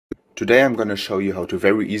Today I'm going to show you how to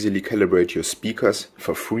very easily calibrate your speakers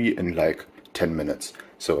for free in like 10 minutes.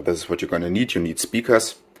 So this is what you're going to need. You need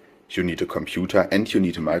speakers, you need a computer, and you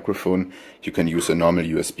need a microphone. You can use a normal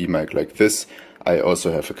USB mic like this. I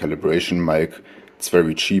also have a calibration mic. It's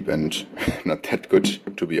very cheap and not that good,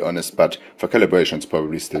 to be honest, but for calibration it's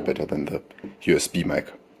probably still better than the USB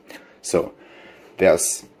mic. So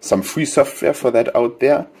there's some free software for that out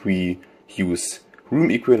there. We use Room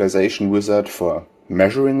Equalization Wizard for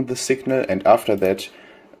measuring the signal, and after that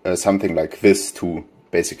something like this to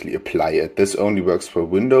basically apply it. This only works for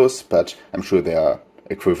Windows, but I'm sure there are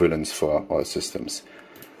equivalents for all systems.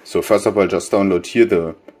 So first of all, just download here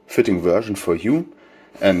the fitting version for you,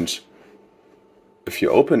 and if you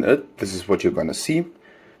open it, this is what you're gonna see.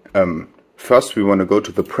 First we want to go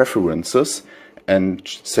to the preferences and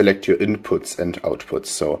select your inputs and outputs.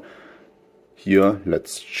 So here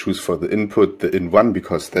let's choose for the input the in1,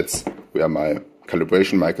 because that's where my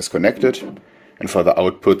calibration mic is connected, and for the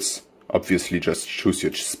outputs obviously just choose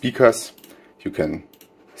your speakers. You can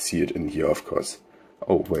see it in here, of course.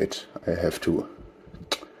 Oh wait, I have to,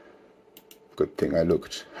 good thing I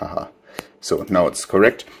looked, haha. So now it's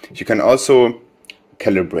correct. You can also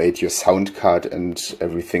calibrate your sound card and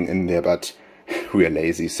everything in there, but we are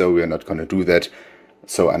lazy, so we are not going to do that.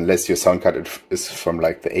 So unless your sound card is from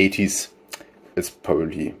like the 80s, it's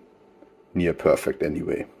probably near perfect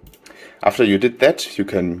anyway. After you did that, you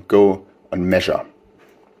can go on measure.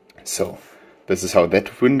 So this is how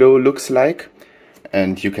that window looks like,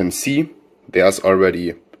 and you can see there's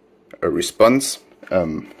already a response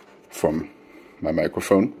from my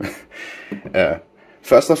microphone.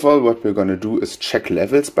 First of all, what we're going to do is check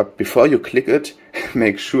levels, but before you click it,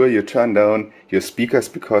 make sure you turn down your speakers,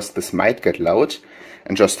 because this might get loud,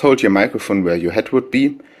 and just hold your microphone where your head would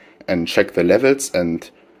be and check the levels,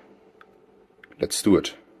 and let's do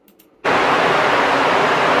it.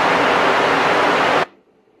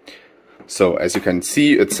 So as you can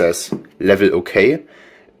see, it says level OK.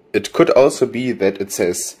 It could also be that it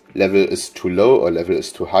says level is too low or level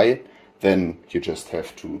is too high. Then you just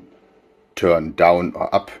have to turn down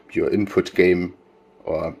or up your input gain,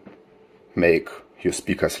 or make your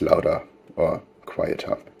speakers louder or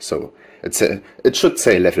quieter. So it should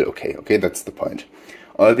say level OK. Okay, that's the point.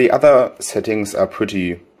 All the other settings are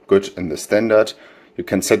pretty good in the standard. You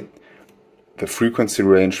can set the frequency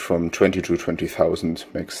range from 20 to 20,000,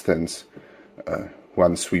 makes sense.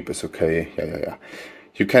 One sweep is okay. Yeah.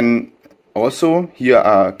 You can also, here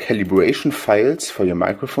are calibration files for your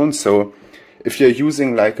microphone. So if you're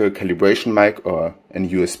using like a calibration mic or a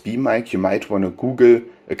USB mic, you might want to Google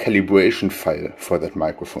a calibration file for that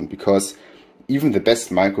microphone, because even the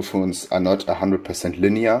best microphones are not 100%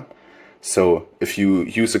 linear. So if you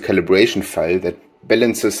use a calibration file, that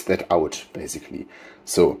balances that out basically.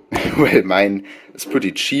 So well, mine is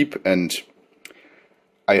pretty cheap, and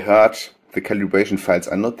I heard the calibration files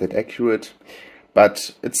are not that accurate,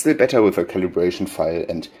 but it's still better with a calibration file,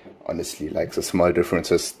 and honestly, like, the small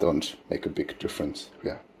differences don't make a big difference.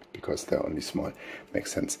 Yeah, because they're only small.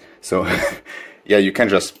 Makes sense. So yeah, you can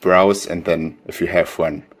just browse, and then if you have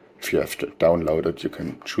one, if you have to download it, you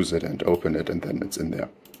can choose it and open it, and then it's in there.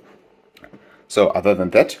 So other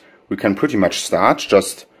than that, we can pretty much start.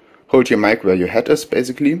 Just hold your mic where your head is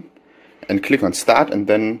basically, and click on start, and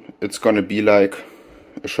then it's gonna be like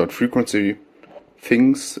a short frequency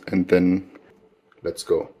things, and then let's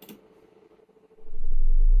go.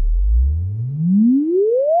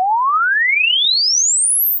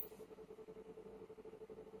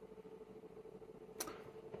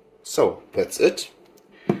 So that's it.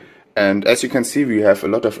 And as you can see, we have a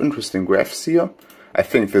lot of interesting graphs here. I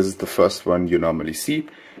think this is the first one you normally see.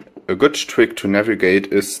 A good trick to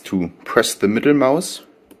navigate is to press the middle mouse,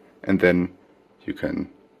 and then you can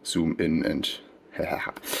zoom in, and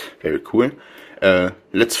very cool.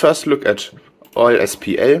 Let's first look at all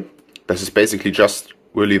SPL. This is basically just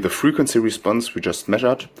really the frequency response we just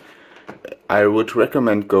measured. I would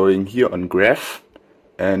recommend going here on graph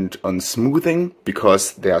and on smoothing,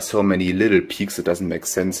 because there are so many little peaks it doesn't make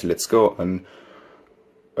sense. Let's go on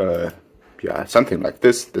yeah, something like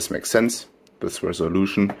this. This makes sense, this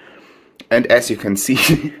resolution. And as you can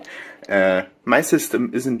see, my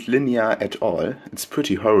system isn't linear at all. It's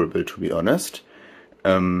pretty horrible, to be honest.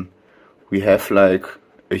 We have like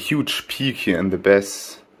a huge peak here in the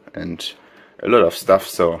bass and a lot of stuff,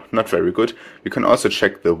 so not very good. You can also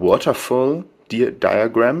check the waterfall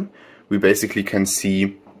diagram. We basically can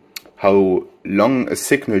see how long a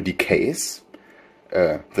signal decays.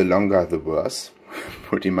 The longer the worse,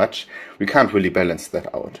 pretty much. We can't really balance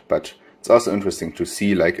that out, but it's also interesting to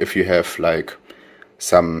see, like, if you have like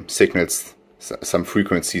some signals, some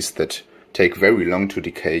frequencies that take very long to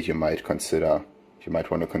decay, you might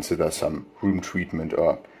want to consider some room treatment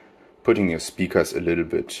or putting your speakers a little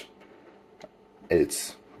bit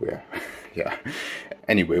elsewhere. Yeah.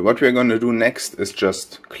 Anyway, what we're going to do next is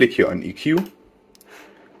just click here on EQ.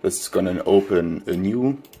 This is going to open a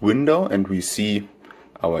new window and we see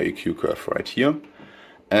our EQ curve right here.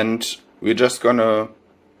 And we're just going to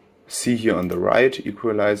see here on the right,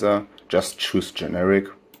 equalizer, just choose generic.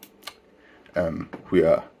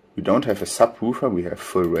 We don't have a subwoofer, we have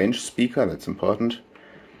full range speaker, that's important.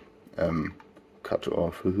 Cut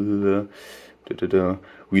off.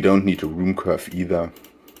 We don't need a room curve either.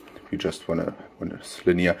 We just want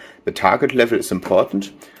linear. The target level is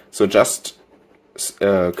important, so just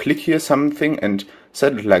click here something and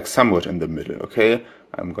set it like somewhat in the middle. Okay,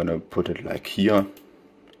 I'm gonna put it like here.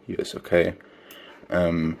 Here is okay.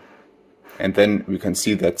 And then we can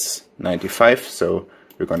see that's 95, so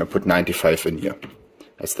we're gonna put 95 in here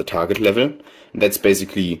as the target level. And that's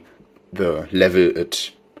basically the level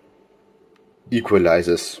it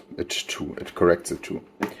equalizes it to, it corrects it to.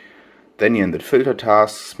 Then here in the filter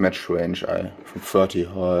tasks, match range from 30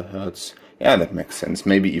 Hz. Yeah, that makes sense.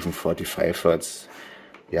 Maybe even 45 Hz.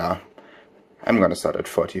 Yeah, I'm gonna start at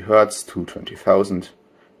 40 Hz to 20,000.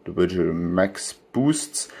 Individual max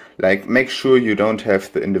boosts. Like, make sure you don't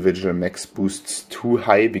have the individual max boosts too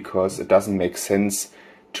high, because it doesn't make sense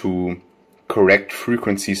to correct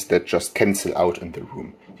frequencies that just cancel out in the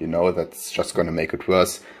room. You know, that's just gonna make it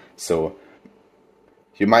worse. So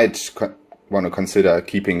you might want to consider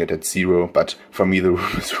keeping it at 0, but for me the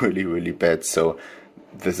room is really, really bad. So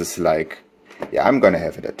this is like, yeah, I'm gonna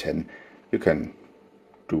have it at 10. You can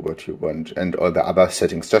do what you want, and all the other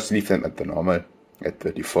settings, just leave them at the normal, at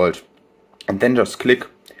the default, and then just click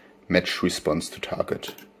match response to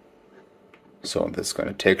target. So this is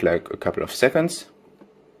gonna take like a couple of seconds.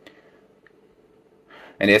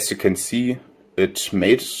 And as you can see, it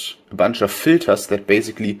made a bunch of filters that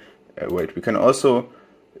basically, wait, we can also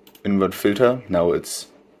invert filter. Now it's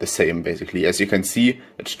the same basically. As you can see,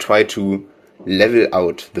 it tried to level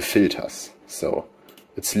out the filters. So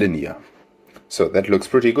it's linear. So that looks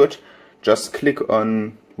pretty good. Just click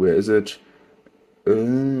on, where is it?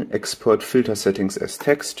 Export filter settings as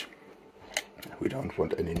text. We don't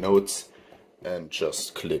want any notes. And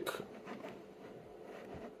just click.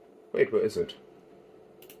 Wait, where is it?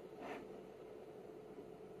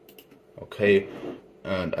 Okay,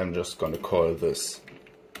 and I'm just gonna call this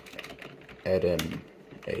Adam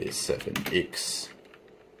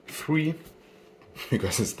A7X3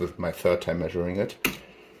 because it's my third time measuring it.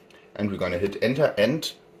 And we're gonna hit enter,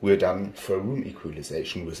 and we're done for room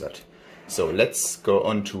equalization wizard. So let's go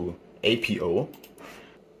on to APO.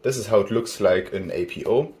 This is how it looks like in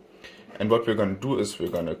APO. And what we're gonna do is we're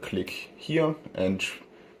gonna click here and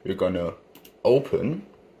we're gonna open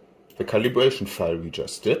the calibration file we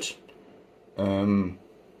just did. Oh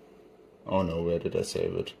no, where did I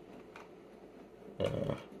save it?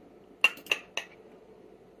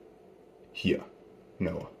 Here.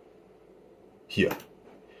 No. Here.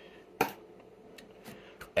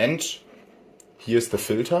 And here's the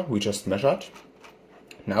filter we just measured.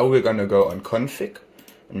 Now we're gonna go on config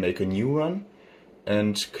and make a new one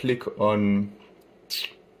and click on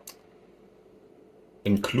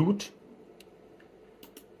include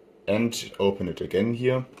and open it again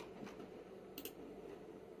here.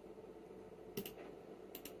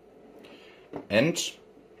 And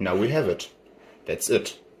now we have it. That's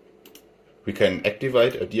it. We can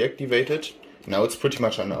activate or deactivate it. Now it's pretty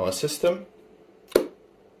much on our system.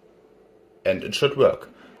 And it should work.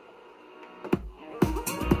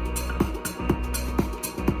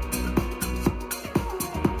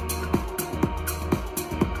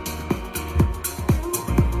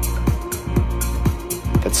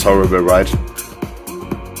 That's horrible, right?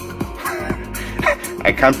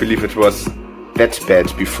 I can't believe it was that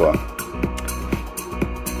bad before.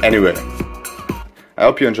 Anyway, I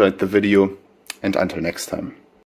hope you enjoyed the video, and until next time.